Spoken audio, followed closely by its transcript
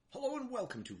and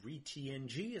welcome to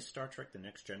ReTNG, a Star Trek The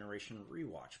Next Generation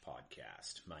rewatch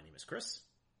podcast. My name is Chris.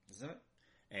 Isn't it?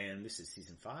 And this is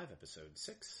Season 5, Episode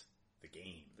 6, The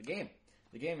Game. The Game.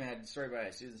 The Game had story by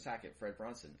Susan Sackett, Fred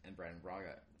Bronson, and Brandon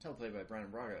Braga. Teleplay by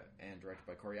Brandon Braga, and directed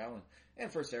by Corey Allen.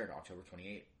 And first aired October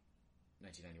 28,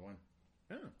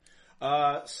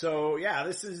 1991.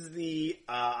 This is the,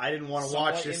 I didn't want to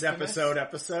watch this infamous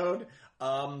episode.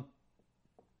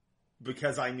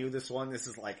 Because I knew this one, this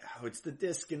is like, it's the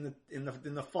disc in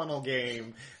the funnel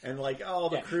game, and like,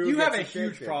 the crew. You have gets a huge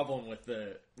addicted. problem with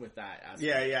that aspect.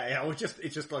 Yeah. It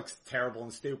just looks terrible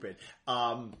and stupid.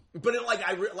 But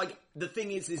the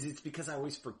thing is it's because I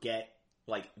always forget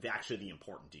the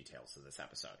important details of this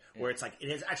episode, where it's like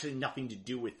it has actually nothing to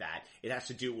do with that. It has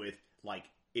to do with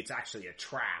it's actually a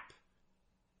trap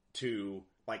to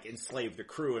enslave the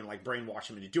crew and brainwash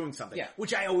them into doing something. Yeah.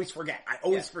 Which I always forget. I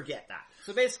always forget that.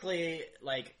 So basically,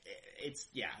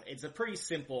 it's a pretty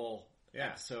simple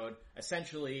episode.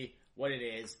 Essentially, what it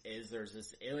is there's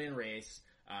this alien race,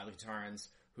 the Katarans,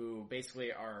 who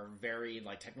basically are very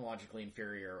technologically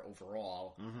inferior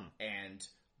overall, and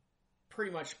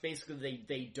pretty much basically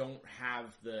they don't have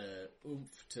the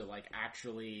oomph to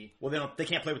actually they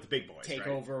can't play with the big boys, take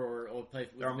right? over or play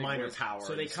with They're a the big minor boys. power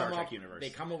So in the Star Trek universe. They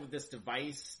come up with this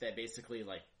device that basically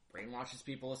brainwashes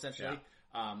people essentially.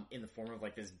 In the form of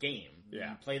this game. Yeah.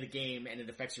 You play the game and it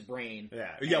affects your brain.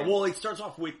 Well, it starts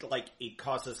off with it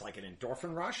causes an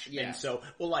endorphin rush, and so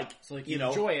you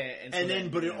enjoy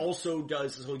it, but it also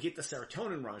does. So you get the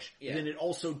serotonin rush, and then it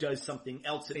also does something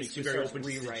else that makes you very open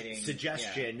to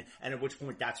suggestion, and at which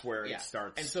point that's where it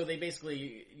starts. And so they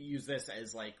basically use this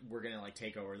as we're gonna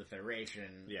take over the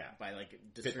Federation, by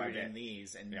distributing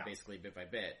these, and basically bit by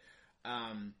bit.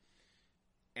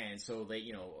 And so they,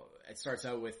 it starts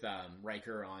out with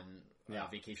Riker on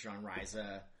vacation on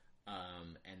Risa,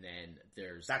 and then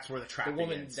that's where the woman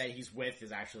begins. that he's with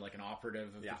is actually an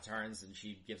operative of the Katarans, and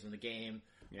she gives him the game.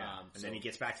 And then he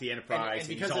gets back to the Enterprise, and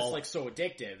because it's so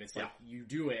addictive, it's you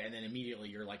do it, and then immediately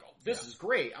you're like, "Oh, this is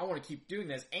great! I want to keep doing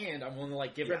this, and I want to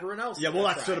give everyone else."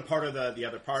 That's sort of part of the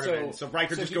other part of it. So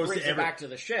Riker just goes to back to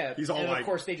the ship. He's all and of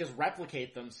course they just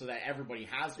replicate them so that everybody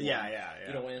has one.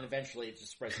 And eventually it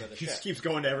just spreads to the he ship. Just keeps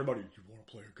going to everybody. You want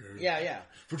to play a game? Yeah.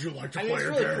 Would you like to play a game? It's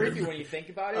really creepy when you think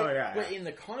about it. But in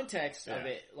the context of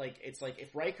it, it's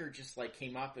if Riker just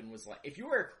came up and was if you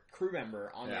were a crew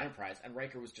member on the Enterprise and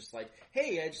Riker was just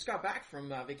 "Hey, I just got back from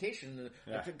vacation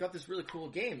and I got this really cool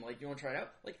game. You want to try it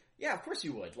out?" Yeah, of course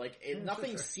you would.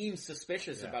 Nothing seems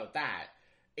suspicious about that.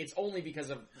 It's only because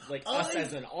of us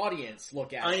as an audience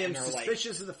look at it. I am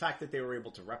suspicious of the fact that they were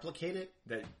able to replicate it,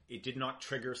 that it did not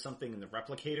trigger something in the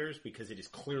replicators because it is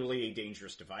clearly a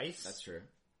dangerous device. That's true.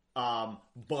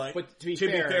 But to be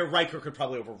fair, Riker could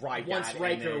probably override once that.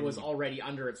 Riker was already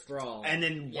under its thrall. And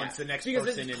then once the next because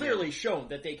person it's clearly shown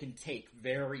that they can take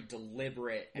very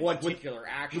deliberate and particular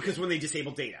action. Because when they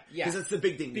disable data. Because that's the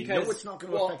big thing. They know it's not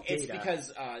going to affect data. It's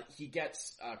because he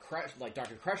gets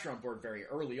Dr. Crusher on board very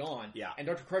early on. Yeah. And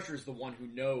Dr. Crusher is the one who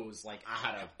knows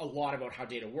a lot about how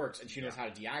data works, and she knows how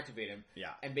to deactivate him. Yeah.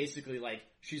 And basically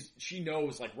she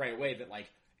knows right away that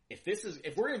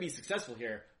if we're going to be successful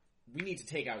here, we need to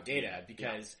take out Data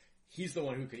because he's the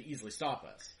one who could easily stop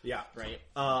us. Yeah. Right?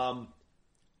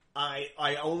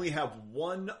 I only have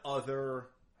one other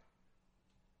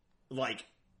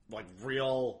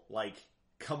real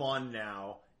come on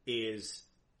now is,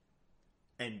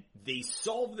 and they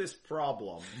solve this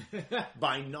problem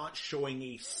by not showing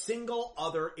a single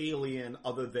other alien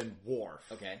other than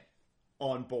Worf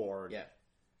on board. Yeah.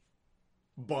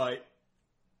 But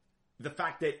the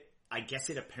fact that I guess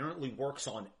it apparently works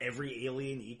on every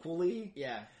alien equally.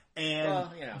 Yeah. And,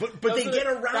 but they get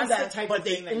around that, but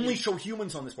they only show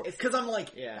humans on this board. Because I'm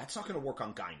that's not going to work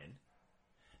on Guinan.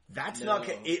 That's not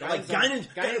going to,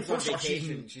 Guinan's on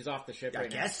vacation. She's off the ship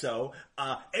right now. I guess so.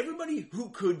 Everybody who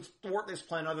could thwart this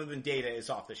plan other than Data is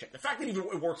off the ship. The fact that even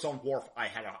it works on Worf, I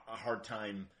had a hard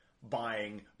time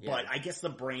buying, but I guess the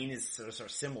brain is sort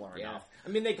of similar enough. I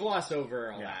mean, they gloss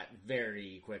over all that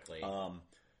very quickly.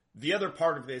 The other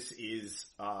part of this is,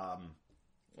 I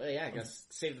guess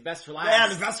save the best for last. Yeah,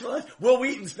 the best for last. Will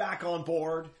Wheaton's back on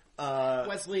board.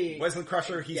 Wesley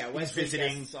Crusher, he's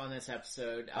visiting on this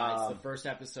episode. It's the first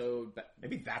episode.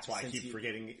 Maybe that's why I keep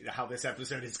forgetting how this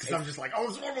episode is, because I'm just it's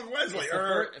one with Wesley.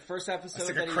 First episode. I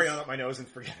stick a crayon up my nose and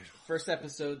forget it. First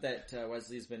episode that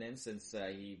Wesley's been in since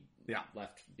he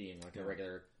left being a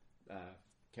regular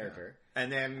character. Yeah.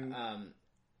 And then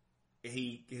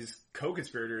his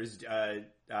co-conspirator is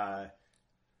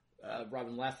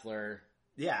Robin Leffler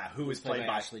Yeah, who was played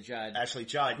by Ashley Judd. Ashley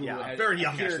Judd, very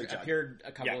young Ashley Judd. Appeared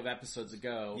a couple of episodes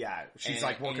ago. Yeah, she's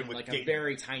working with a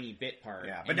very tiny bit part.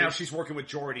 Yeah, but now she's working with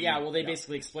Geordi. Yeah, well, they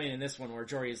basically explain in this one where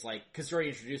Geordi is because Geordi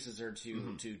introduces her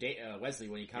to Wesley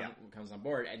when he comes on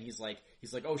board, and he's like,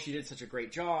 oh, she did such a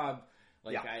great job.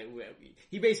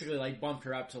 He basically bumped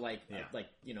her up to feature.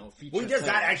 Well, he does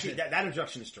that actually. That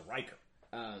introduction is to Riker.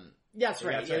 That's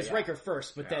right. It was Riker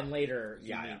first, but then later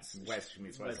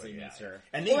Wesley meets her.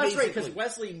 And that's right, because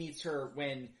Wesley meets her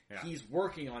when he's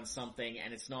working on something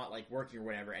and it's not working or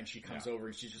whatever, and she comes over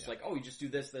and she's just oh, you just do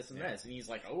this, this, and this, and he's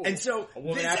like, oh, and so a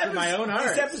woman after my own heart.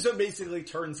 This episode basically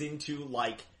turns into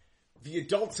the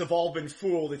adults have all been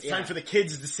fooled. It's time for the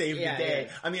kids to save the day.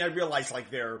 Yeah. I mean, I realize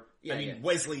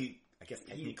Wesley, I guess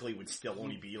technically would still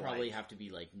only be probably have to be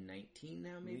 19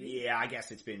 now, maybe. Yeah, I guess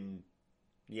it's been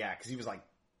because he was 15.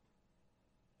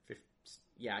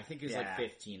 Yeah, I think he was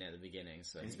 15 at the beginning.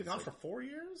 So he's been gone for 4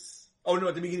 years. Oh no,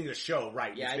 at the beginning of the show,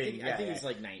 right? Yeah, I think he's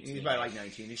 19. He's about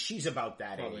 19, and she's about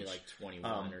that probably age,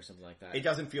 21 or something like that. It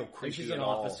doesn't feel creepy. She's an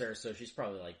officer, so she's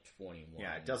probably 21.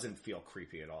 Yeah, it doesn't feel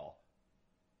creepy at all.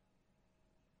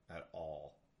 At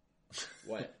all.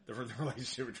 What? the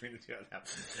relationship between the two of them.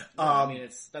 I mean,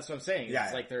 that's what I'm saying.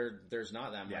 It's there's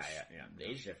not that much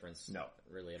age difference. No,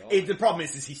 really at all. The problem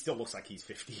is he still looks like he's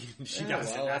 15. She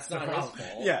doesn't. Well, that's not his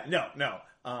fault. Yeah, no.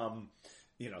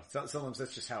 Sometimes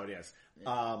that's just how it is.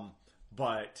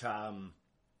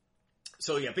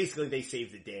 So basically they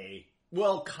save the day.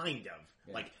 Well, kind of.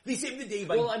 Yeah. They save the day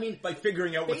by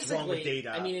figuring out what's wrong with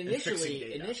Data. I mean,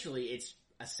 initially it's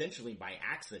essentially by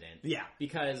accident. Yeah,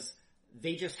 because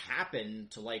they just happen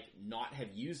to not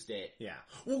have used it. Yeah.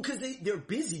 Well, because they're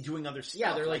busy doing other stuff.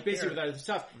 Yeah, they're busy with other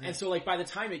stuff. Mm-hmm. And so by the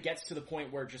time it gets to the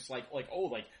point where just do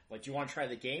you want to try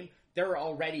the game? They're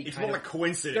already it's more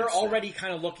coincidence. They're already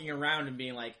kind of looking around and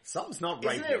being something's not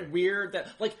right. Isn't it weird that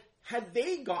had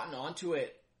they gotten onto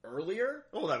it earlier?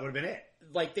 Oh, that would have been it.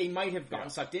 They might have gotten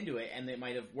sucked into it and it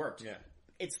might have worked. Yeah.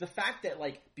 It's the fact that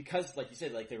because you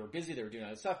said they were busy, they were doing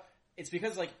other stuff. It's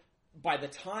because by the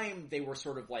time they were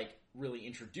sort of really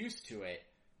introduced to it,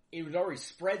 it was already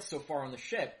spread so far on the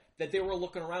ship that they were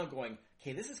looking around going,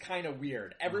 okay, this is kind of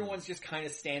weird. Everyone's just kind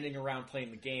of standing around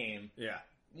playing the game. Yeah.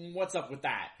 What's up with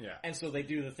that? Yeah. And so they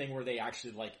do the thing where they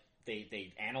actually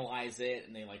they analyze it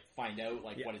and they find out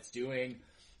what it's doing.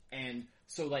 And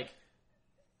so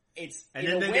it's, and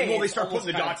then they start putting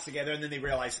the dots together and then they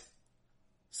realize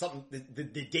something, the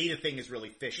Data thing is really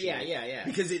fishy. Yeah.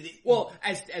 Because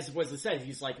as Wesley said,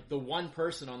 he's the one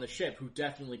person on the ship who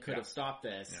definitely could have stopped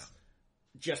this. Yeah.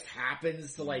 Just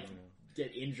happens to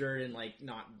get injured and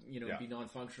not be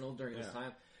non-functional during this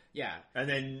time. Yeah. And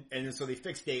then so they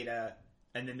fix Data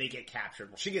and then they get captured.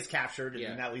 Well, she gets captured and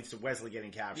then that leads to Wesley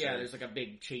getting captured. Yeah, there's a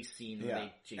big chase scene where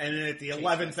they and then at the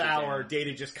 11th hour,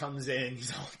 Data just comes in. He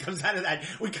comes out of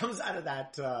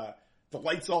that the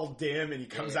light's all dim, and he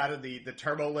comes out of the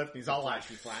turbo lift, and he's all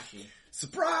flashy.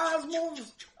 Surprise, move!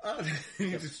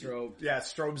 Strobe. Yeah,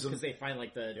 strobes him. Because they find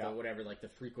the whatever, the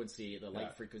frequency, the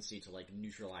light frequency to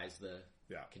neutralize the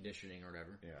conditioning or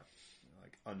whatever. Yeah.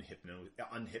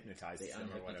 Unhypnotizes them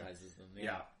or whatever. Them.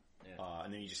 Yeah.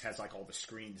 And then he just has all the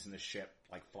screens in the ship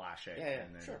flashing. Yeah,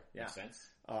 and then, sure. Makes sense.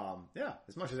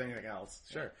 As much as anything else.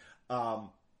 Sure.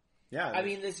 I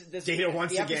mean, this Data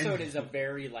once again. The episode is a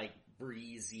very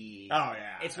breezy. Oh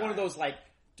yeah. It's one of those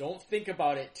don't think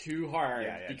about it too hard.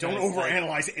 Yeah. Don't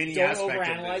overanalyze any aspect of it.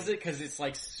 Don't overanalyze it because it's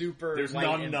super. There's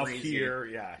not enough here.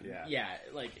 Yeah. Yeah,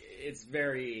 it's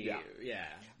very. Yeah.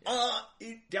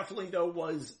 It definitely though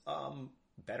was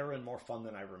better and more fun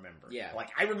than I remember. Yeah.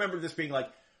 I remember this being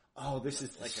oh, this is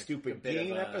the stupid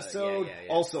game episode.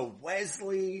 Yeah. Also,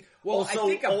 Wesley. Well, also, I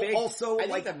think I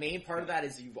think the main part of that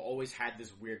is you've always had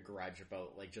this weird grudge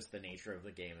about just the nature of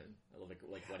the game and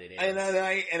what it is.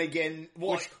 And again,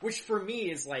 which for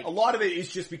me is a lot of it is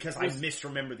just because I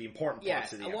misremember the important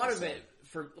parts of the episode. A lot of it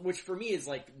which for me is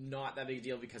not that big a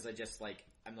deal because I just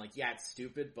I'm it's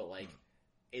stupid, but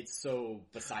it's so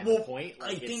beside the point.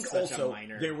 I think also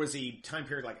there was a time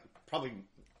period probably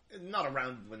not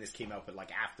around when this came out, but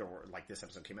after this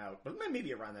episode came out, but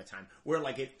maybe around that time where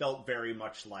it felt very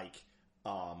much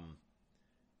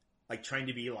trying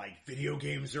to be video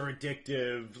games are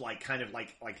addictive, kind of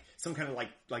some kind of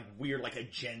weird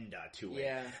agenda to it.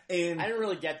 Yeah, and I didn't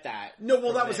really get that. No,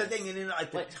 well, that was the thing, and then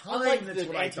at the time, that's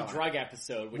what I thought. Anti-drug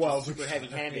episode, which was super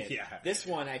heavy-handed. This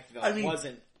one I felt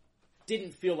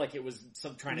didn't feel like it was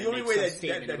trying to. The only way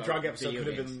that drug episode could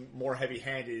have been more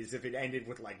heavy-handed is if it ended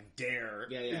with Dare,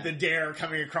 the Dare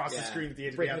coming across the screen at the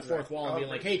end breaking of the the fourth wall and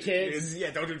being "Hey kids,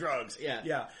 don't do drugs."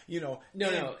 Yeah. No.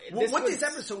 This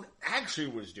episode actually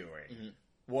was doing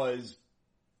was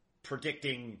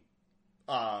predicting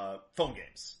phone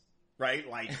games. Right?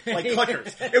 Like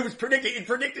clickers. It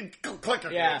predicted clicker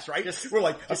games, right? We're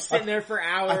like, sitting there for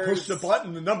hours. I push the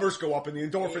button, the numbers go up and the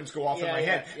endorphins go off in my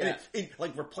head. Yeah. And it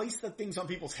like replace the things on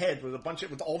people's heads with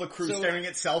with all the crew staring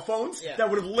at cell phones. Yeah. That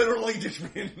would have literally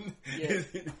just been. Yeah.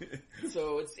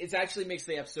 So it's actually makes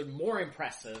the episode more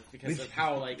impressive because of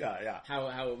how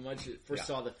how much it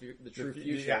foresaw the true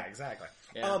future. Yeah, exactly.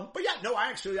 Yeah. But yeah, no,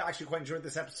 I actually quite enjoyed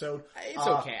this episode. It's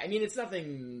okay. I mean, it's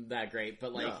nothing that great,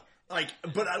 but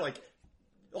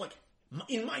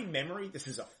in my memory, this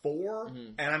is a 4,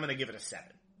 and I'm going to give it a 7.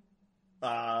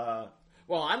 Well,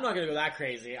 I'm not going to go that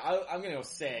crazy. I'm going to go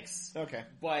 6. Okay.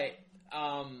 But,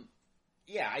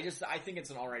 yeah, I think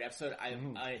it's an alright episode.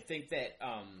 I think that,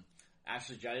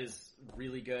 Ashley Judd is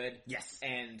really good. Yes.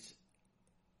 And,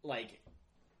 I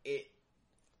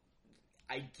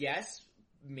guess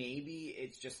maybe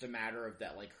it's just a matter of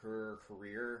that, her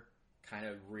career kind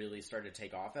of really started to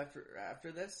take off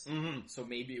after this. Mm-hmm. So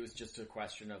maybe it was just a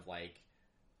question of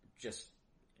just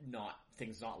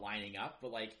things not lining up.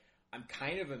 But I'm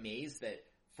kind of amazed that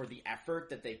for the effort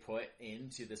that they put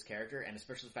into this character, and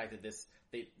especially the fact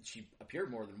that she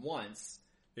appeared more than once.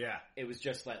 Yeah. It was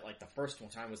just that the first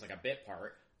one time was a bit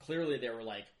part. Clearly they were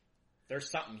there's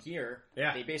something here.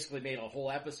 Yeah. They basically made a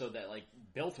whole episode that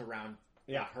built around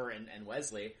her and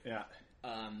Wesley. Yeah.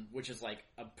 Which is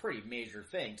a pretty major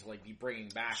thing to be bringing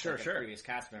back a previous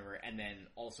cast member, and then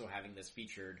also having this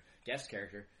featured guest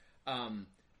character, and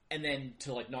then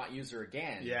to not use her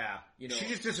again. Yeah, she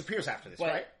just disappears after this, but,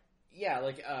 right?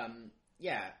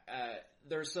 Yeah,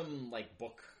 there's some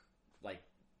book,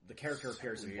 the character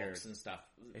appears in books and stuff.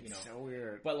 It's so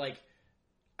weird, but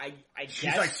I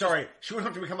she's guess sorry, she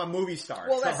wouldn't have to become a movie star.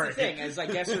 Well, that's the thing, is I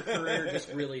guess her career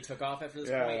just really took off after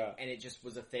this point, and it just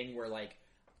was a thing where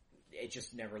it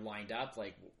just never lined up,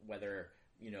 whether,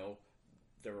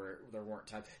 there weren't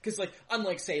times. Because,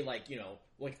 unlike, say,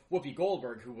 Whoopi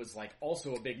Goldberg, who was,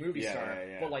 also a big movie star,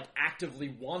 but,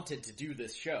 actively wanted to do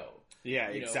this show. Yeah,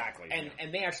 exactly.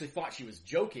 And they actually thought she was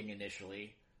joking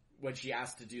initially when she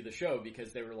asked to do the show,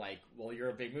 because they were well, you're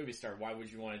a big movie star, why would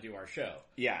you want to do our show?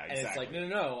 Yeah, exactly. And it's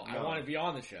no, I want to be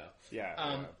on the show.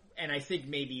 Yeah. And I think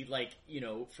maybe,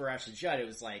 for Ashley Judd, it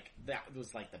was that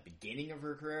was the beginning of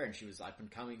her career, and she was up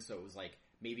and coming, so it was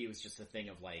maybe it was just a thing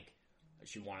of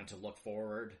she wanted to look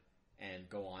forward and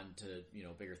go on to,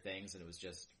 bigger things, and it was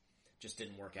just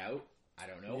didn't work out. I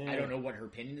don't know. Yeah. I don't know what her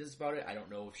opinion is about it. I don't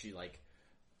know if she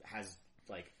has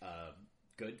a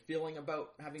good feeling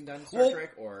about having done Star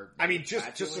Trek, or I mean,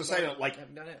 just to say that,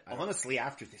 done it. Honestly,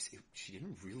 after this, she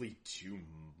didn't really do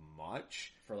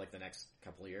much for the next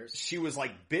couple of years. She was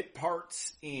bit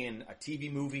parts in a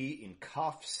TV movie, in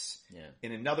Cuffs,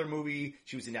 in another movie.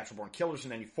 She was in Natural Born Killers in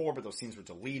 '94, but those scenes were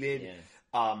deleted.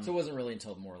 Yeah. So it wasn't really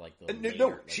until more the later,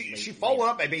 no. She followed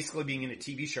up by basically being in a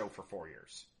TV show for 4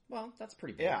 years. Well, that's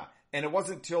pretty big. Yeah, and it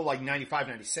wasn't until 95,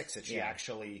 96 that she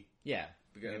actually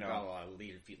because got a lot of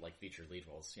featured lead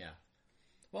roles. Yeah.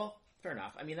 Well, fair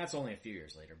enough. I mean, that's only a few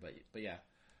years later, but yeah.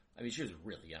 I mean, she was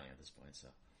really young at this point, so.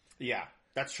 Yeah,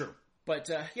 that's true. But,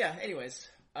 anyways.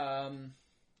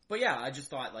 But yeah, I just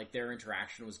thought, their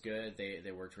interaction was good.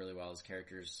 They worked really well as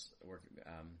characters work,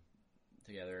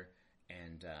 together.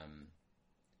 And,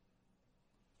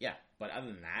 yeah. But other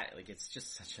than that, it's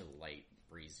just such a light,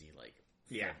 breezy,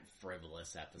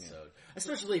 frivolous episode. Yeah.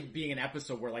 Especially being an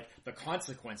episode where, the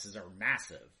consequences are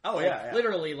massive. Oh, yeah.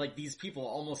 Literally, these people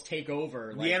almost take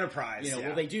over, the Enterprise.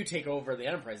 Well, they do take over the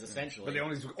Enterprise, essentially. But they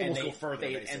almost go further,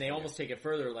 and they almost take it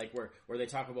further, where they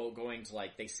talk about going to,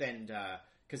 they send,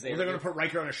 because they're going to put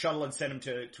Riker on a shuttle and send him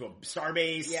to a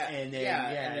starbase, and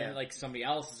then somebody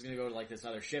else is going to go to this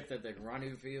other ship that they're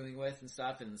rendezvousing with and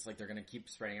stuff, and it's they're going to keep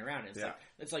spreading around. And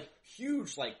it's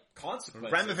huge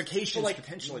consequences, ramifications,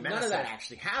 potentially none massive. of that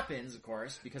actually happens, of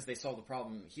course, because they solve the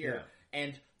problem here,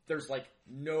 and there's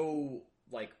no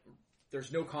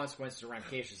there's no consequences or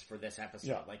ramifications for this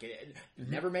episode. It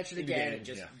never mentioned again. It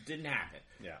just didn't happen.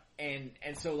 Yeah, and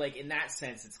so in that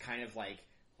sense, it's kind of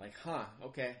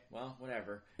okay, well,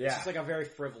 whatever. Yeah. It's just a very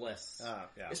frivolous,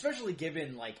 especially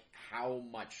given how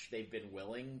much they've been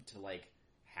willing to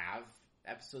have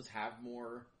episodes have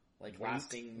more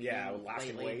lasting,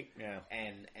 lasting weight,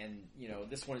 and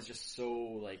this one is just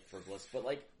so frivolous, but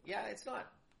it's not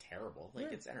terrible.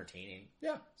 It's entertaining.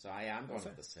 Yeah. So I'm going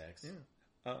with the 6.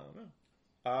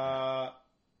 Yeah.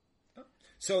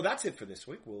 So that's it for this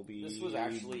week. This was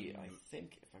actually, I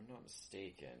think, if I'm not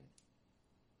mistaken.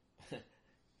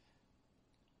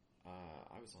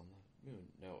 I was on the moon.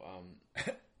 No,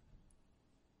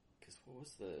 because what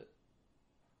was the...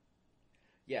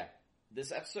 Yeah,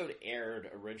 this episode aired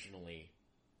originally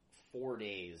 4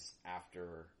 days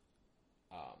after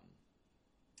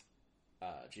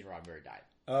Gene Roddenberry died.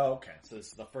 Oh, okay. So this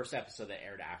is the first episode that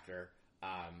aired after.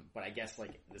 But I guess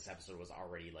like this episode was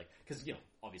already like, because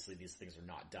obviously these things are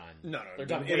not done. No, they're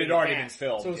done. It had already been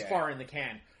filmed, so it was far in the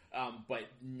can. But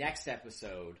next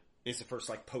episode is the first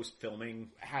like post filming,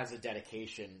 has a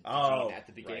dedication to Gene at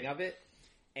the beginning of it,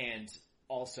 and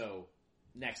also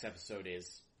next episode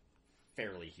is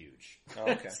fairly huge. Oh,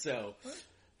 okay. So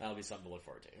that'll be something to look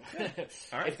forward to. Yeah.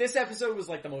 All right. If this episode was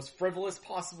like the most frivolous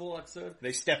possible episode,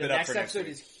 they step it up. The next episode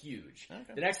is huge.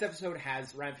 Okay. The next episode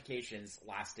has ramifications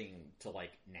lasting to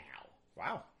like now.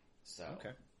 Wow. So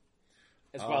okay.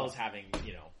 As well as having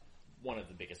one of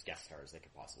the biggest guest stars they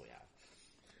could possibly have.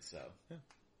 So yeah.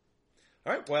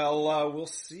 All right. Well, we'll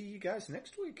see you guys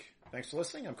next week. Thanks for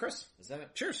listening. I'm Chris. Is that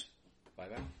it? Cheers. Bye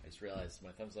bye. I just realized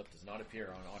my thumbs up does not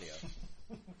appear on audio.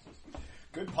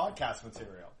 Good podcast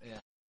material. Yeah.